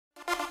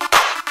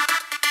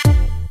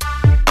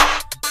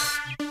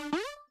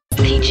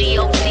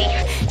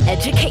G-O-D.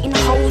 Educating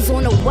hoes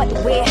on the what,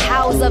 where,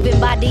 hows of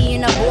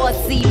embodying a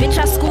bossy. Bitch,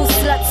 I school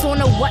sluts on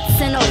the what's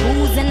and the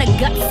who's and the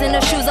guts and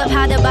the shoes of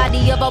how the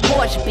body of a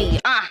Porsche be.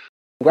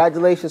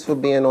 Congratulations for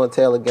being on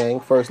Taylor Gang,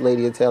 First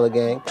Lady of Taylor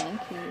Gang. Thank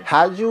you.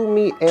 How'd you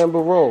meet Amber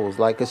Rose?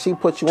 Like, cause she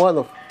put you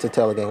on to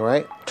Taylor Gang,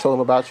 right? Told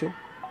him about you?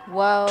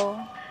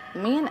 Well,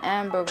 me and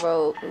Amber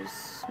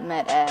Rose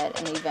met at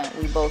an event.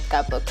 We both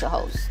got booked to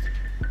host.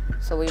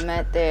 So we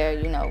met there,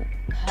 you know,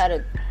 had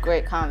a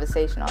great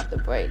conversation off the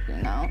break, you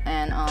know,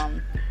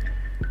 and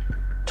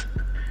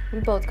we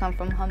both come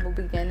from humble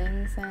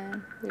beginnings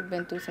and we've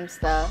been through some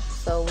stuff.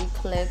 So we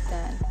clicked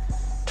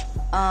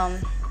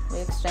and we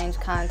exchanged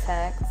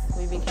contacts.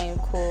 We became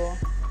cool,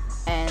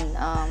 and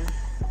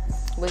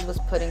Wiz was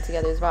putting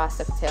together his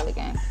roster for Taylor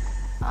Gang.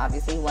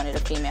 Obviously, he wanted a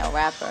female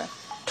rapper,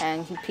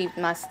 and he peeped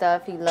my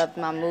stuff. He loved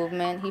my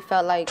movement. He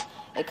felt like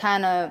it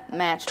kind of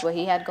matched what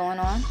he had going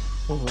on,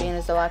 being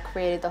as though I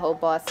created the whole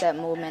boss set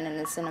movement, and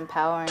it's an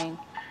empowering,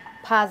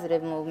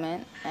 positive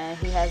movement. And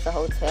he has the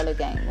whole Taylor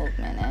Gang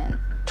movement, and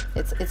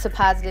it's a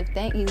positive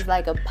thing. He's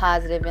like a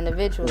positive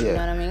individual, you know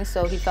what I mean?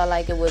 So he felt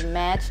like it would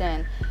match,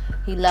 and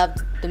he loved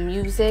the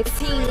music.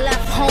 Team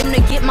left home to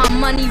get my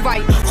money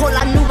right. All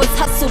I knew was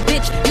hustle,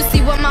 bitch. You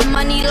see what my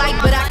money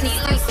like, but I can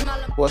still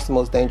smell it. What's the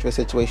most dangerous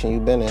situation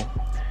you've been in?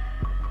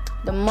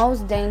 The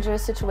most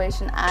dangerous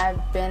situation I've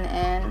been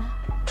in,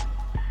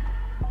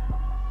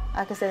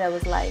 I could say that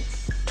was like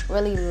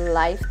really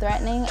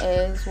life-threatening,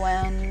 is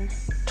when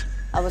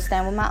I was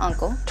staying with my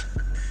uncle.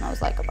 I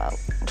was like about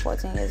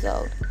 14 years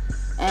old.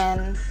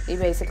 And he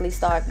basically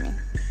starved me.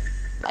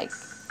 Like,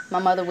 my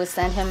mother would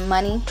send him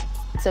money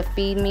to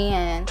feed me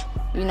and,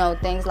 you know,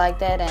 things like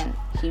that, and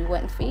he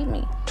wouldn't feed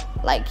me.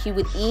 Like, he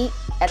would eat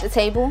at the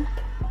table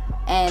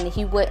and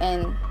he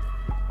wouldn't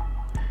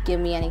give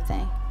me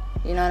anything.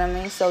 You know what I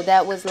mean? So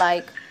that was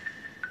like,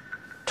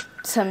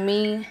 to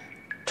me,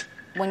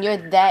 when you're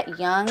that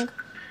young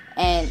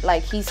and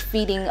like he's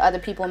feeding other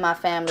people in my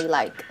family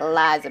like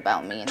lies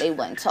about me and they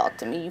wouldn't talk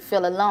to me, you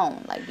feel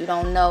alone. Like, you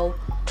don't know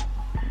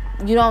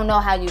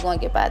how you're going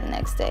to get by the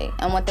next day.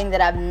 And one thing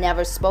that I've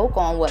never spoke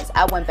on was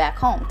I went back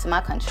home to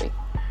my country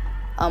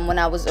when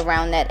I was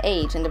around that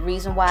age. And the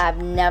reason why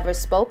I've never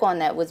spoke on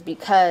that was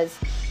because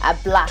I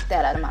blocked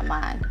that out of my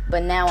mind.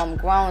 But now I'm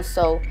grown,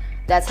 so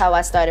that's how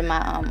I started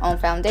my own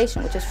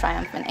foundation, which is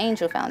Triumphant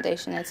Angel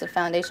Foundation. It's a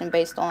foundation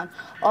based on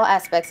all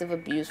aspects of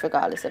abuse,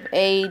 regardless of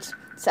age,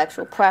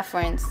 sexual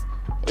preference.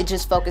 It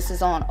just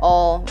focuses on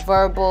all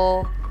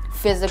verbal,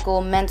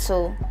 physical,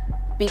 mental,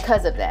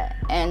 because of that.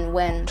 And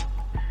when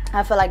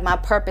I feel like my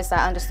purpose,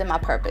 I understood my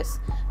purpose.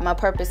 My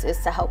purpose is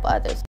to help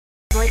others.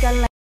 Break a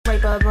leg,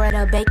 rape a bread,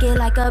 or bake it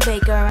like a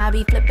baker. I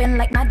be flipping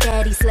like my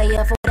daddy,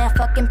 slayer for that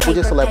fucking paper. Who's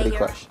your celebrity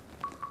crush?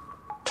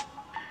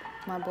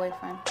 My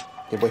boyfriend.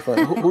 Your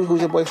boyfriend? Who's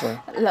your boyfriend?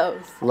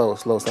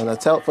 Los. Los.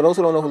 And for those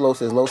who don't know who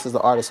Los is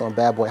the artist on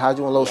Bad Boy. How'd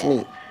you and Los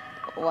meet?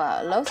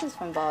 Well, Los is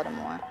from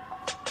Baltimore.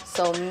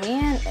 So me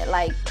and,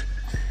 like,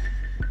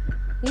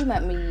 he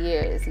met me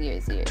years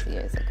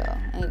ago.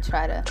 And he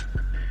tried to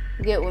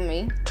get with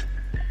me.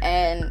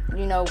 And,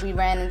 you know, we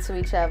ran into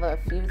each other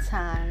a few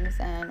times,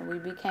 and we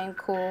became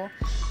cool,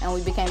 and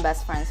we became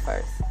best friends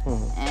first.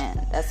 And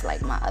that's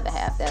like my other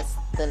half. That's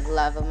the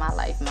love of my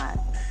life, my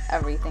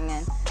everything.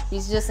 And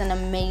he's just an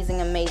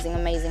amazing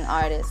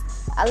artist.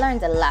 I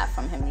learned a lot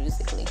from him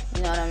musically,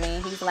 you know what I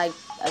mean? He's like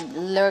a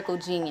lyrical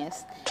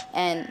genius,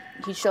 and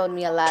he showed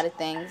me a lot of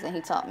things, and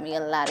he taught me a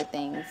lot of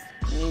things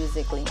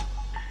musically.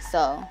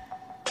 So,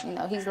 you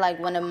know, he's like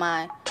one of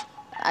my,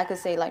 I could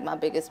say, like my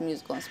biggest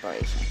musical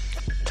inspiration.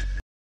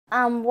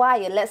 I'm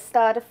wired, let's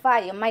start a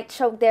fire. Might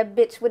choke that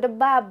bitch with a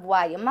barbed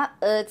wire. My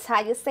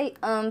tire say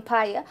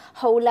umpire.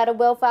 Whole lot of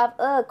wealth I've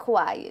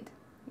acquired.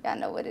 Y'all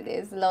know what it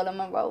is. LoLa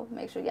Monroe.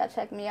 Make sure y'all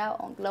check me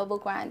out on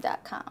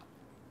globalgrind.com.